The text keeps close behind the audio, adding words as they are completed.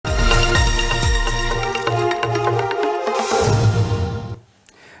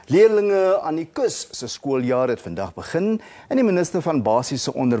Leerlinge aan die kus se skooljaar het vandag begin en die minister van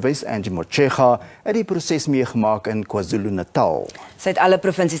basiese onderwys, Januarie, het die proses meegemaak in KwaZulu-Natal. Sy het alle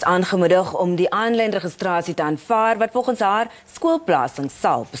provinsies aangemoedig om die aanlyn registrasie te aanvaar wat volgens haar skoolplasing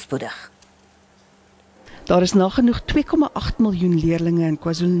sal bespoedig. Daar is nagenoeg 2,8 miljoen leerlinge in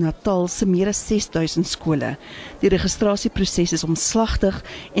KwaZulu-Natal se meer as 6000 skole. Die registrasieproses is omslagtig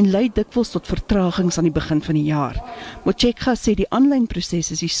en lei dikwels tot vertragings aan die begin van die jaar. Motshekga sê die aanlyn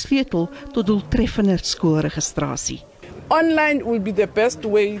proses is die sleutel tot doeltreffender skoolregistrasie. Online will be the best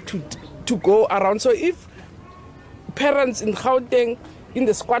way to go around. So if parents in Gauteng, in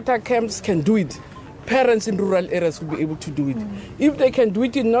the squatter camps can do it, parents in rural areas will be able to do it. If they can do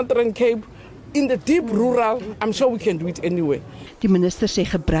it in Northern Cape, in the deep rural, I'm sure we can do it anyway. Die minister sê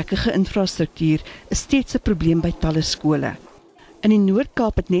gebrekkige infrastruktuur is steeds 'n probleem by talle skole. In die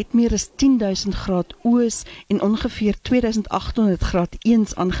Noord-Kaap het net meer as 10.000 graad oos en ongeveer 2800 graad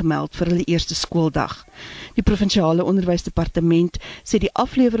eens aangemeld vir hulle eerste skooldag. Die provinsiale onderwysdepartement sê die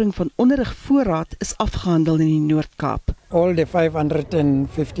aflewering van onderrigvoorraad is afgehandel in die Noord-Kaap. All the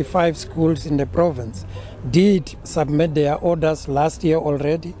 555 schools in the province did submit their orders last year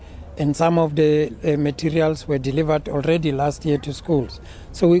already. And some of the materials were delivered already last year to schools.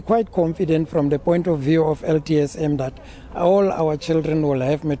 So we're quite confident from the point of view of LTSM that all our children will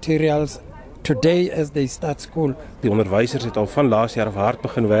have materials today as they start school. Die onderwysers het al van laas jaar af hard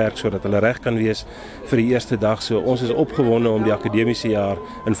begin werk sodat hulle reg kan wees vir die eerste dag. So ons is opgewonde om die akademiese jaar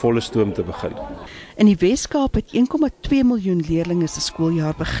in volle stoom te begin. In die Weskaap het 1,2 miljoen leerlinge se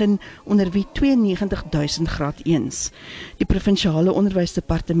skooljaar begin, onder wie 92.000 graad 1's. Die provinsiale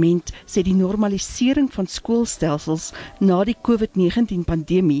onderwysdepartement sê die normalisering van skoolstelsels na die COVID-19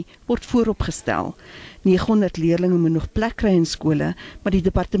 pandemie word vooropgestel. 900 leerlinge moet nog plek kry in skole, maar die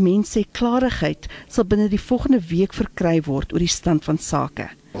departement sê klarigheid sal binne die volgende week verkry word oor die stand van sake.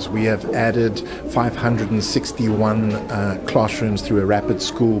 We have added 561 classrooms through a rapid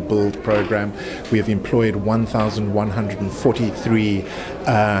school build program. We have employed 1,143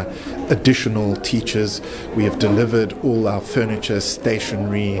 additional teachers. We have delivered all our furniture,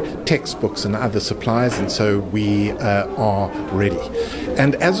 stationery, textbooks and other supplies, and so we are ready.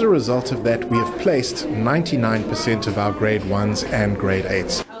 And as a result of that, we have placed 99% of our grade 1s and grade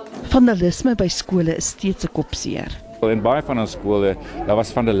 8s. Vandalisme by skole is steeds 'n kopseer. In baie van ons skole, daar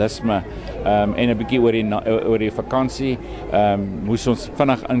was vandalisme en 'n bietjie oor die vakansie, moes ons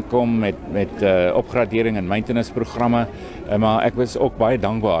vinnig inkom met opgradering en maintenance programme, maar ek was ook baie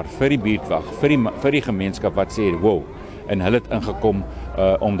dankbaar vir die buurtwag, vir die gemeenskap wat sê, wow, en hulle het ingekom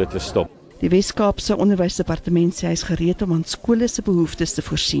om dit te stop. Die Weskaapse onderwysdepartement sê hy is gereed om aan skole se behoeftes te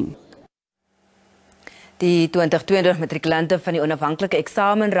voorsien. Die 2022 matrikulante van die onafhanklike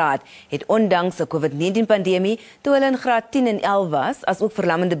eksamenraad het ondanks die COVID-19 pandemie, toe hulle in graad 10 en 11 was, as ook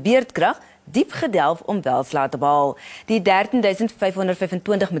verlammende beerdkrag, diep gedelf om welslae te behaal. Die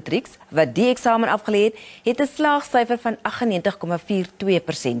 13.525 matrieks wat die eksamen afgelê het 'n slaagsyfer van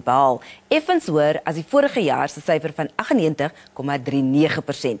 98,42% behaal, effens hoër as die vorige jaar se syfer van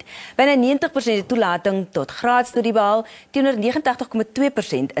 98,39%. Byna 90% het toelating tot graadstudie behaal, teenoor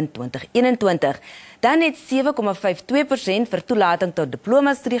 89,2% in 2021. Dan het 7,52% vir toelating tot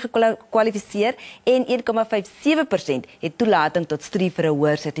diploma-studie gekwalifiseer en 1,57% het toelating tot studie vir 'n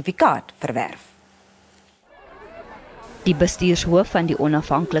hoër sertifikaat verwerf. Die bestuurshoof van die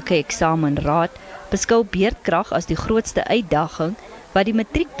onafhanklike eksamenraad beskou beerdkrag as die grootste uitdaging wat die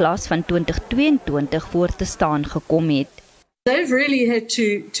matriekklas van 2022 voor te staan gekom het. They've really had to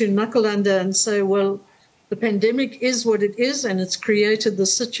knuckle under and say, well, the pandemic is what it is and it's created the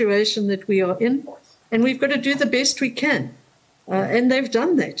situation that we are in. And we've got to do the best we can. And they've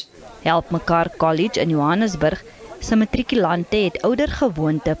done that. Help Mekaar College in Johannesburg se matrikulante het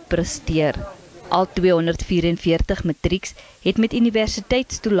oudergewoonte presteer. Al 244 matrieks het met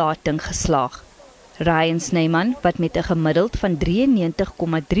universiteitstoelating geslaag. Ryan Snyman, wat met 'n gemiddeld van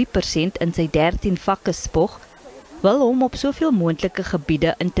 93,3% in sy 13 vakke spog, wil hom op soveel moontlike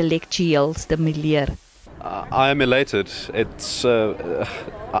gebiede intellektueel stimuleer. I am elated.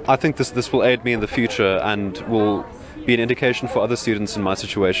 I think this will aid me in the future and will be an indication for other students in my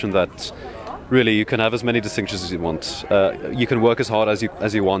situation that really you can have as many distinctions as you want. You can work as hard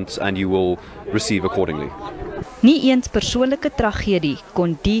as you want and you will receive accordingly. Nie eens persoonlike tragedie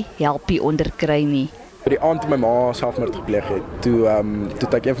kon die helpie onderkry nie. Die aand toe my ma selfmoord gepleeg het, toe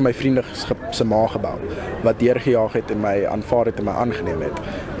het ek een van my vriende se ma gebel, wat deurgejaag het en my aanvaar het en my aangeneem het.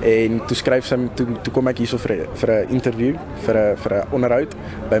 En toe skryf sy, toe kom ek hierso vir 'n interview, vir 'n onderhoud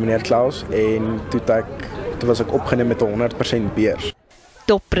by meneer Klaus, en toe was ek opgeneem met 'n 100% beurs.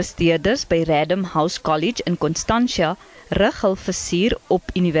 Toppresteerders by Random House College in Constantia rig hul vizier op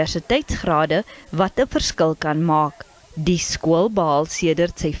universiteitsgrade wat 'n verskil kan maak. Die skool behaal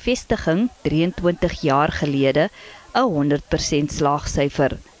sedert sy vestiging 23 jaar gelede 'n 100%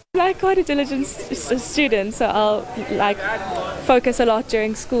 slaagsyfer. I'm quite a diligent student, so I'll focus a lot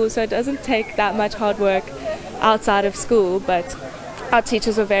during school, so it doesn't take that much hard work outside of school, but our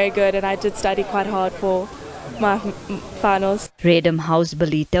teachers were very good and I did study quite hard for my finals. Random House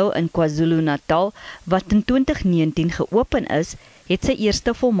Belito in KwaZulu-Natal, wat in 2019 geopen is, het sy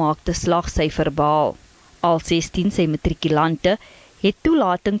eerste volmaakte slaagsyfer behaal. Al 16 sy matrikulante het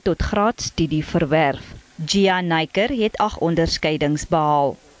toelating tot graadstudie verwerf. Gia Nyker het 8 onderskeidings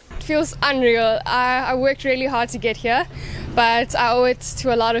behaal. It feels unreal. I worked really hard to get here, but I owe it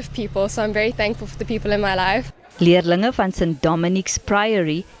to a lot of people, so I'm very thankful for the people in my life. Leerlinge van St. Dominic's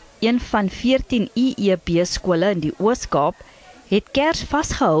Priory, een van 14 IEB skole in die Oos-Kaap, het Kers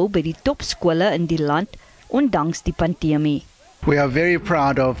vasgehou by die topskole in die land, ondanks die pandemie. We are very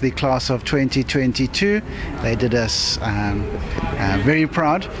proud of the class of 2022. They did us very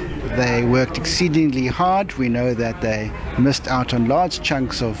proud. They worked exceedingly hard. We know that they missed out on large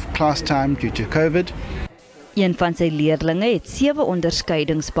chunks of class time due to COVID. Een van sy leerlinge het 7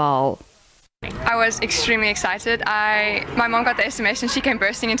 onderskeidings behaal. I was extremely excited. My mom got the SMS and she came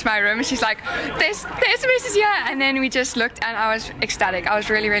bursting into my room and she's like, the SMS is here. And then we just looked and I was ecstatic. I was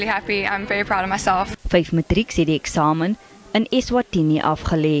really, really happy. I'm very proud of myself. 5 matrieks het die eksamen in Eswatini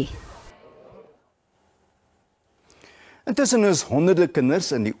afgelê. Intussen is honderde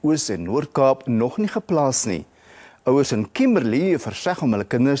kinders in die Oos- en Noord-Kaap nog nie geplaas nie. Ouers in Kimberley verseg om hulle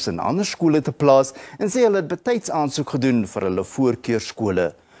kinders in ander skole te plaas en sê hulle het betyds aansoek gedoen vir hulle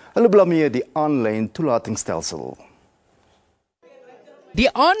voorkeurskole. Hulle blameer die aanlyn toelatingsstelsel. Die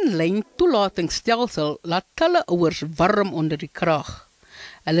aanlyn toelatingsstelsel laat talle ouers warm onder die kraag.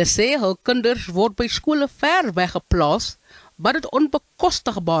 Hulle sê hul kinders word by skole ver weg geplaas, wat dit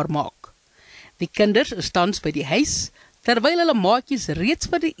onbekostigbaar maak. Die kinders is tans by die huis, terwyl hulle maatjies reeds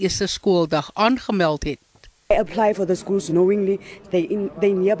vir die eerste skooldag aangemeld het. I apply for the schools knowingly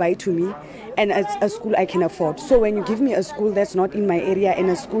they nearby to me and it's a school I can afford. So when you give me a school that's not in my area and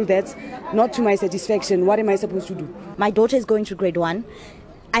a school that's not to my satisfaction, what am I supposed to do? My daughter is going to grade 1.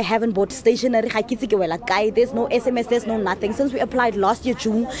 I haven't bought stationery. There's no SMS, there's no nothing. Since we applied last year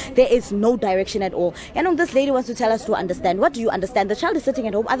June, there is no direction at all. And this lady wants to tell us to understand. What do you understand? The child is sitting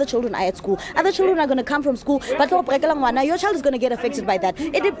at home, other children are at school. Other children are going to come from school, but your child is going to get affected by that.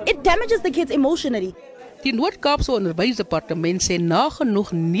 It damages the kids emotionally. Die Noord-Kaapse Onderwysdepartement sê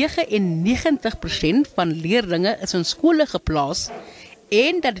nagenoeg 99% van leerlinge is in skole geplaas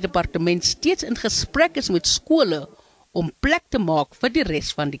en dat die departement steeds in gesprek is met skole om plek te maak vir die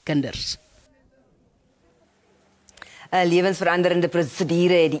res van die kinders. 'n Lewensveranderende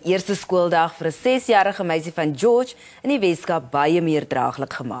prosedure het die eerste skooldag vir 'n 6-jarige meisie van George in die Weskaap baie meer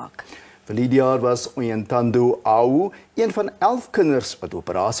draaglik gemaak. Verlede jaar was Oyentando Awu een van 11 kinders wat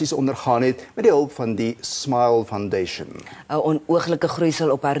operasies ondergaan het met die hulp van die Smile Foundation. 'n Onooglike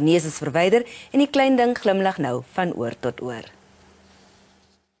groeisel op haar neus is verwyder en die klein ding glimlag nou van oor tot oor.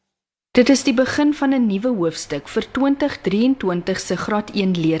 Dit is die begin van 'n nuwe hoofstuk vir 2023 se graad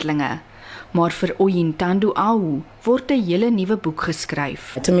 1 leerlinge. Maar vir Oyentando Awu word 'n hele nuwe boek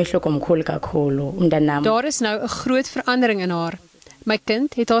geskryf. Daar is nou 'n groot verandering in haar. My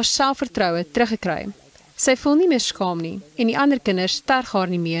kind het haar selfvertroue teruggekry. Sy voel nie meer skaam nie en die ander kinders terg haar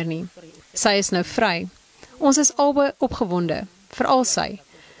nie meer nie. Sy is nou vry. Ons is albei opgewonde, veral sy.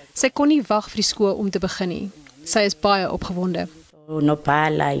 Sy kon nie wag vir die skool om te begin nie. Sy is baie opgewonde.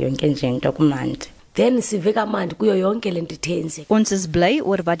 Ons is bly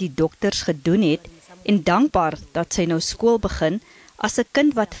oor wat die dokters gedoen het en dankbaar dat sy nou skool begin as 'n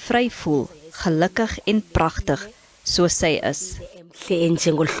kind wat vry voel, gelukkig en pragtig soos sy is.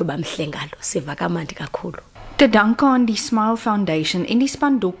 Te danke aan die Smile Foundation en die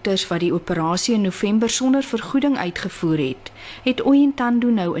span dokters wat die operasie in November sonder vergoeding uitgevoer het Oyentando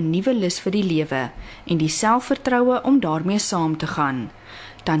nou 'n nuwe lus vir die lewe en die selfvertroue om daarmee saam te gaan.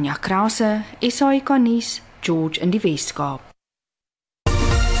 Tanya Krause, SABC Nuus, George in die Weskaap.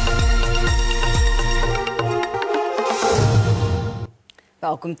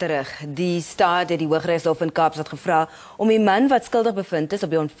 Welkom terug. Die staat het die Hooggeregshof in Kaapstad gevra om die man wat skuldig bevind is op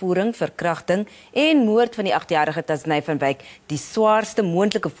die ontvoering, verkrachting en moord van die 8-jarige Tasney van Wyk die swaarste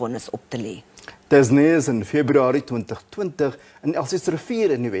moontlike vonnis op te lê. Tasney is in Februarie 2020 in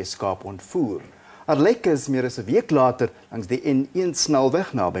Elsiersrivier in die Weskaap ontvoer. Haar lijk is meer as 'n week later langs die N1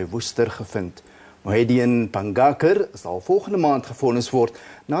 snelweg naby Woester gevind. Mohedien Pangaker sal volgende maand gevonnis word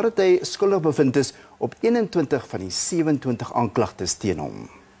nadat hy skuldig bevind is op 21 van die 27 aanklagtes teen hom.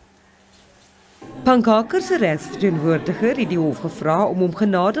 Pangaker se regsverteenwoordiger het die hof gevra om hom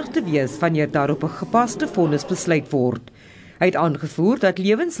genadig te wees wanneer daarop 'n gepaste vonnis besluit word. Hy het aangevoer dat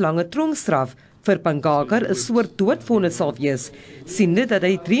lewenslange tronkstraf vir Pangaker 'n soort doodvonnis sal wees, siende dat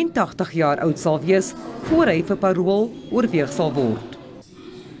hy 83 jaar oud sal wees voor hy vir parol oorweeg sal word.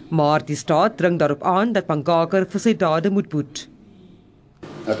 Maar die staat dring daarop aan dat Pangaker vir sy dade moet boet.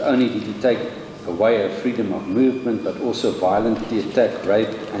 Not only did he take away her freedom of movement, but also violently attacked,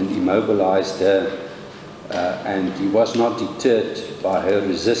 raped and immobilized her, and he was not deterred by her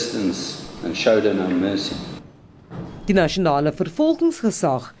resistance and showed her no mercy. Die nasionale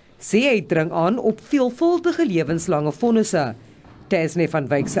vervolgingsgesag sê hy dring aan op veelvuldige lewenslange vonnisse. Tesne van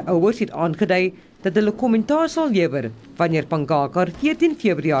Wyk se ouers het aangedui dat hulle kommentaar sal lewer wanneer Pangaker 14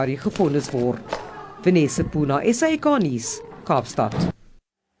 Februarie gevonnis word. Vanessa Puna, SABC Nuus, Kaapstad.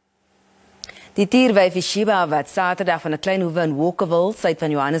 Die dierwyfie Shiba wat Saterdag van 'n klein hoewe in Walkerville, suid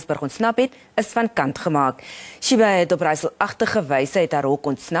van Johannesburg ontsnap het, is van kant gemaak. Shiba het op raaiselagtige wyse uit haar hok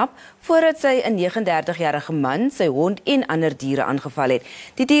ontsnap voordat sy 'n 39-jarige man, sy hond en ander diere aangeval het.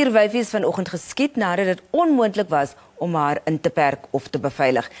 Die dierwyfie is vanoggend geskiet nadat dit onmoontlik was om haar in te perk of te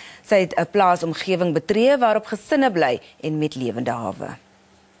beveilig. Sy het 'n plaasomgewing betree waarop gesinne bly en met lewende hawe.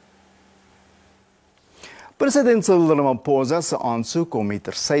 President Cyril Ramaphosa se aansoek om die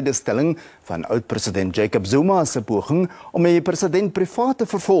tersydestelling van oud-president Jacob Zuma se poging om die president privaat te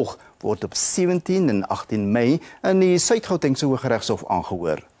vervolg word op 17 en 18 Mei in die Suid-Gautengse Hooggeregshof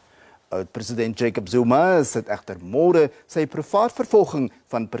aangehoor. Oud-president Jacob Zuma sit egter môre sy privaat vervolging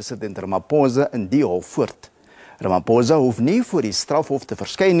van president Ramaphosa in die hof voort. Ramaphosa hoef nie voor die strafhof te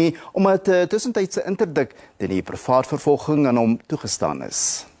verskyn nie omdat 'n tussentydse interdik teen die privaat vervolging aan hom toegestaan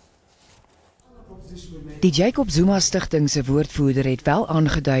is. Die Jacob Zuma Stichting se woordvoerder het wel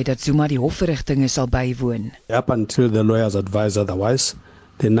aangedui dat Zuma die hofverrigtinge sal bywoon. Up until the lawyers advise otherwise,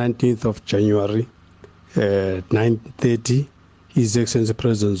 the 19th of January, 9:30, His Excellency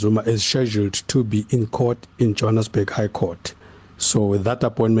President Zuma is scheduled to be in court in Johannesburg High Court. So with that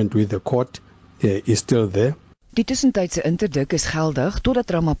appointment with the court is still there. Die tussentydse interdik is geldig totdat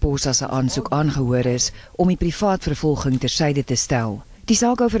Ramaphosa se aansoek aangehoor is om die privaat vervolging tersyde te stel. Die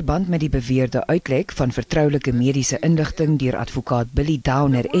saak hou verband met die beweerde uitlek van vertroulike mediese inligting deur advokaat Billy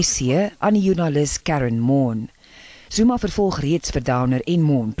Downer SC aan die joernalis Karen Moon. Zuma vervolg reeds vir Downer en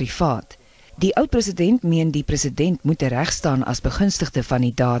Moon privaat. Die oud-president meen die president moet teregstaan as begunstigde van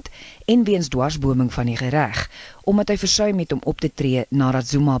die daad en weens dwarsboming van die gereg, omdat hy versuim het om op te tree nadat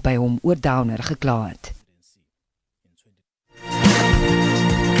Zuma by hom oor Downer gekla het.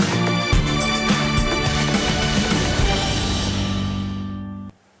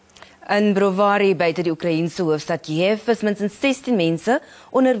 In Brovary, buite die Oekraïense hoofstad Kiev, is minstens 16 mense,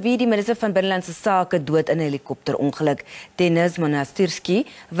 onder wie die minister van Binnelandse Sake dood in 'n helikopterongeluk. Denis Monastirski,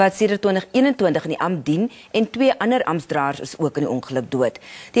 wat sedert 2021 in die ampt dien, en 2 ander amptsdraers is ook in die ongeluk dood.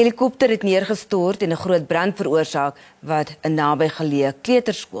 Die helikopter het neergestort en 'n groot brand veroorsaak wat 'n nabygeleë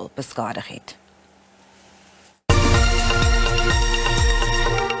kleuterskool beskadig het.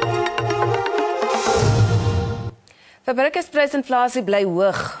 Verbruikersprysinflasie bly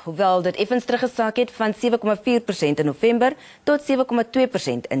hoog, hoewel dit effens teruggesak het van 7,4% in November tot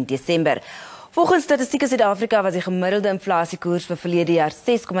 7,2% in Desember. Volgens Statistiek Suid-Afrika was die gemiddelde inflasiekoers vir verlede jaar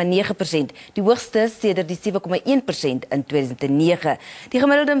 6,9%, die hoogste sedert die 7,1% in 2009. Die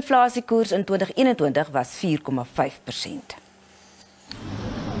gemiddelde inflasiekoers in 2021 was 4,5%.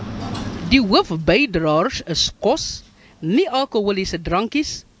 Die hoofbydraers is kos, nie-alkoholiese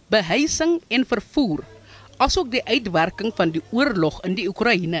drankies, behuising en vervoer, asook die uitwerking van die oorlog in die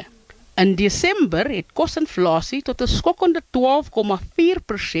Oekraïne. In Desember het kosinflasie tot 'n skokkende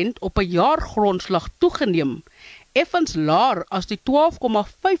 12,4% op 'n jaargrondslag toegeneem, effens laer as die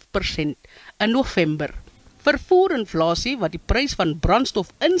 12,5% in November. Vervoerinflasie, wat die prys van brandstof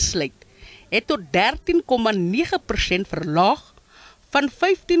insluit, het tot 13,9% verlaag van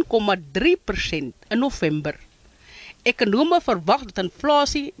 15,3% in November. Ekonome verwag dat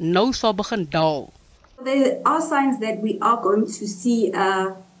inflasie nou sal begin daal. There are signs that we are going to see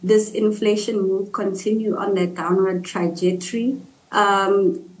this inflation will continue on the downward trajectory.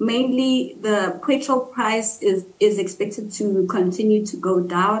 Mainly the petrol price is expected to continue to go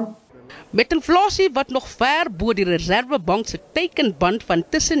down. Met inflasie wat nog ver bo die Reservebank se teikenband van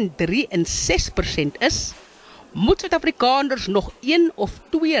tussen 3 en 6% is, moet Suid-Afrikaners nog 1 of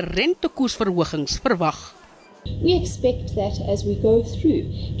 2 rentekoersverhogings verwag. We expect that as we go through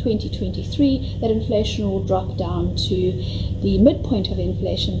 2023, that inflation will drop down to the midpoint of the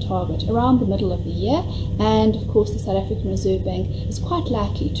inflation target around the middle of the year. And of course, the South African Reserve Bank is quite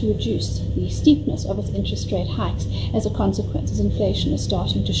likely to reduce the steepness of its interest rate hikes as a consequence, as inflation is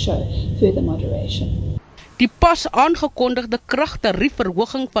starting to show further moderation. Die pas aangekondigde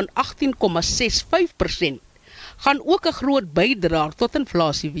kragtariefverhoging van 18,65% gaan ook 'n groot bydraer tot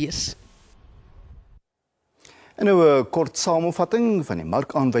inflasie wees. En nou 'n kort samevatting van die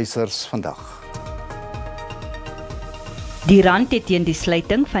markaanwysers vandag. Die rand het teen die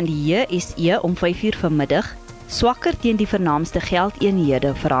sluiting van die JSE om 5:00 vanmiddag swakker teen die vernaamste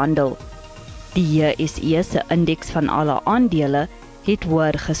geldeenhede verhandel. Die JSE se indeks van alle aandele het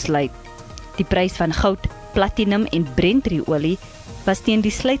hoër gesluit. Die prys van goud, platinum en Brent-olie was teen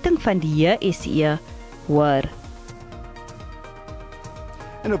die sluiting van die JSE hoër.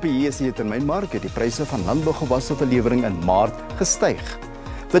 En op die JSE termynmark het die pryse van landbougewasse vir lewering in Maart gestyg.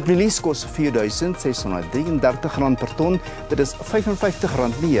 Witmielies kos R4.633 per ton, dit is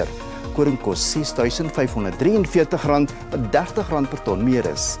R55 meer. Koring kos R6.543, wat R30 per ton meer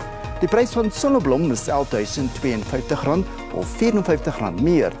is. Die prys van sonneblom is R11.052 of R54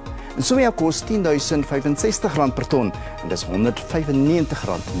 meer. En soja kos R10.065 per ton, en dit is R195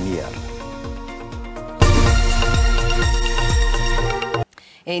 meer.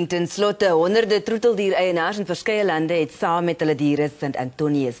 En ten slotte, honderde troeteldiereienaars in verskeie lande het saam met hulle diere Sint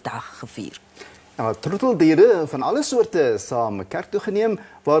Antoniusdag gevier. Nou, troeteldiere van alle soorte saam kerk toe geneem,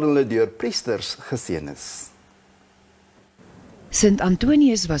 waar hulle deur priesters geseën is. Sint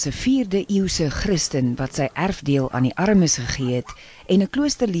Antonius was 'n 4de eeuse Christen wat sy erfdeel aan die armes gegee het en 'n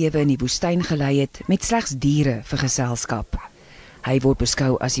kloosterlewe in die woestyn gelei het met slegs diere vir geselskap. Hy word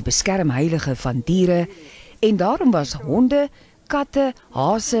beskou as die beskermheilige van diere en daarom was honde, katte,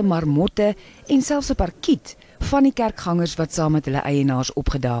 hase, marmotte en selfs 'n parkiet van die kerkgangers wat saam met hulle eienaars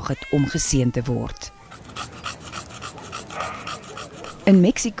opgedaag het om geseën te word. In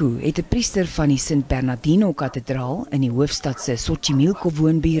Mexiko het 'n priester van die Sint Bernardino kathedraal in die hoofstad se Xochimilco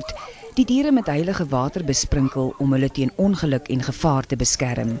woonbuurt die diere met heilige water besprinkel om hulle teen ongeluk en gevaar te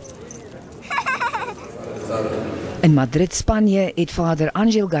beskerm. In Madrid, Spanje, het Vader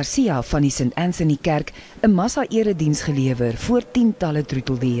Angel Garcia van die St. Anthony Kerk 'n massa-erediens gelewer voor tientalle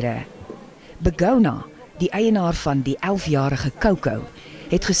troeteldiere. Begona, die eienaar van die 11-jarige Coco,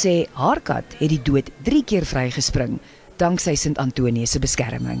 het gesê haar kat het die dood 3 keer vrygespring, danksy Sint Antonius se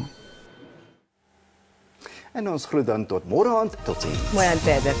beskerming. En ons groet dan tot môre aand, totsiens. Mooi aan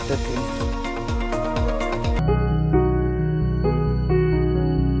verder, totsiens.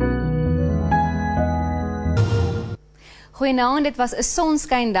 Goeienaand, dit was 'n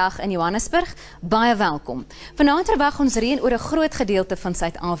sonskyndag in Johannesburg. Baie welkom. Vanaand verwag ons reën oor 'n groot gedeelte van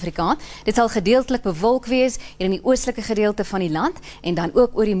Suid-Afrika. Dit sal gedeeltelik bewolk wees hier in die oostelike gedeelte van die land en dan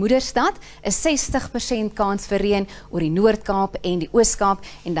ook oor die moederstad. 'n 60% kans vir reën oor die Noord-Kaap en die Oos-Kaap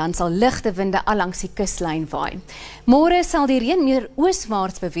en dan sal ligte winde allangs die kuslyn waai. Môre sal die reën meer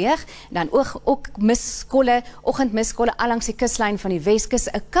ooswaarts beweeg, dan ook miskolle, oggendmiskolle allangs die kuslyn van die Weskus,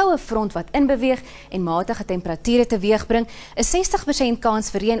 'n koue front wat inbeweeg en matige temperature teweegbring. 'n 60%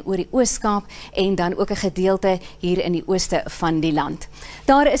 kans vir reën oor die Oos-Kaap en dan ook 'n gedeelte hier in die ooste van die land.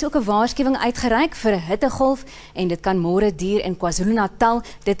 Daar is ook 'n waarskuwing uitgereik vir 'n hittegolf en dit kan môre duur in KwaZulu-Natal.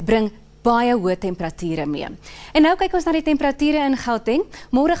 Dit bring baie hoë temperature mee. En nou kyk ons na die temperature in Gauteng.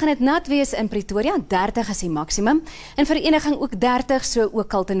 Môre gaan dit nat wees in Pretoria, 30 is die maksimum. In Vereniging ook 30, so ook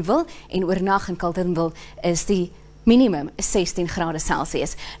Carletonville en oornag in Carletonville is die minimum 16 grade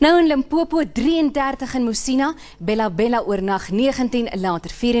Celsius. Nou in Limpopo 33 in Musina, Bella oornag 19, later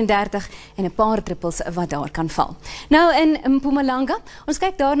 34 en 'n paar druppels wat daar kan val. Nou in Mpumalanga, ons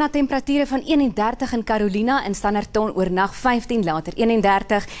kyk daar na temperature van 31 in Carolina en Standerton oornag 15, later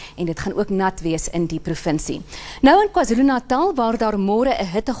 31 en dit gaan ook nat wees in die provinsie. Nou in KwaZulu-Natal waar daar môre 'n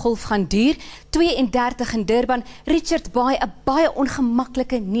hittegolf gaan duur, 32 in Durban, Richards Bay 'n baie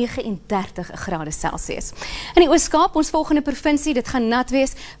ongemaklike 39 grade Celsius. In die Oos-Kaap, ons volgende provinsie, dit gaan nat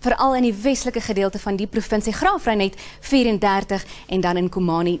wees, veral in die westelike gedeelte van die provinsie, Graafrenet 34 en dan in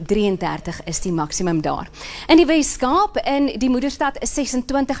Komani 33 is die maksimum daar. In die Wes-Kaap, in die moederstad is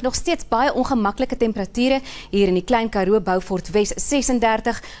 26, nog steeds baie ongemaklike temperature, hier in die Klein Karoo, Beaufort Wes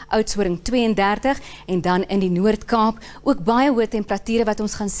 36, Oudtshoorn 32 en dan in die Noord-Kaap, ook baie hoë temperature wat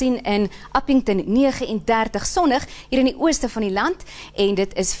ons gaan sien in Appington 39 sonnig hier in die ooste van die land en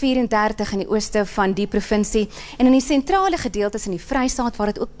dit is 34 in die ooste van die provinsie En in die sentrale gedeeltes in die Vrystaat waar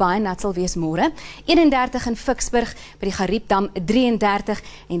dit ook baie nat sal wees môre, 31 in Ficksburg, by die Gariepdam 33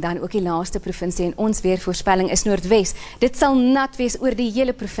 en dan ook die laaste provinsie en ons weervoorspelling is Noordwes. Dit sal nat wees oor die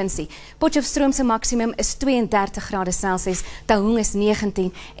hele provinsie. Potchefstroom se maksimum is 32 grade Celsius, Taung is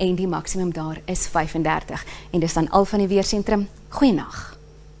 19 en die maksimum daar is 35. En dis dan al van die weersentrum. Goeienaand.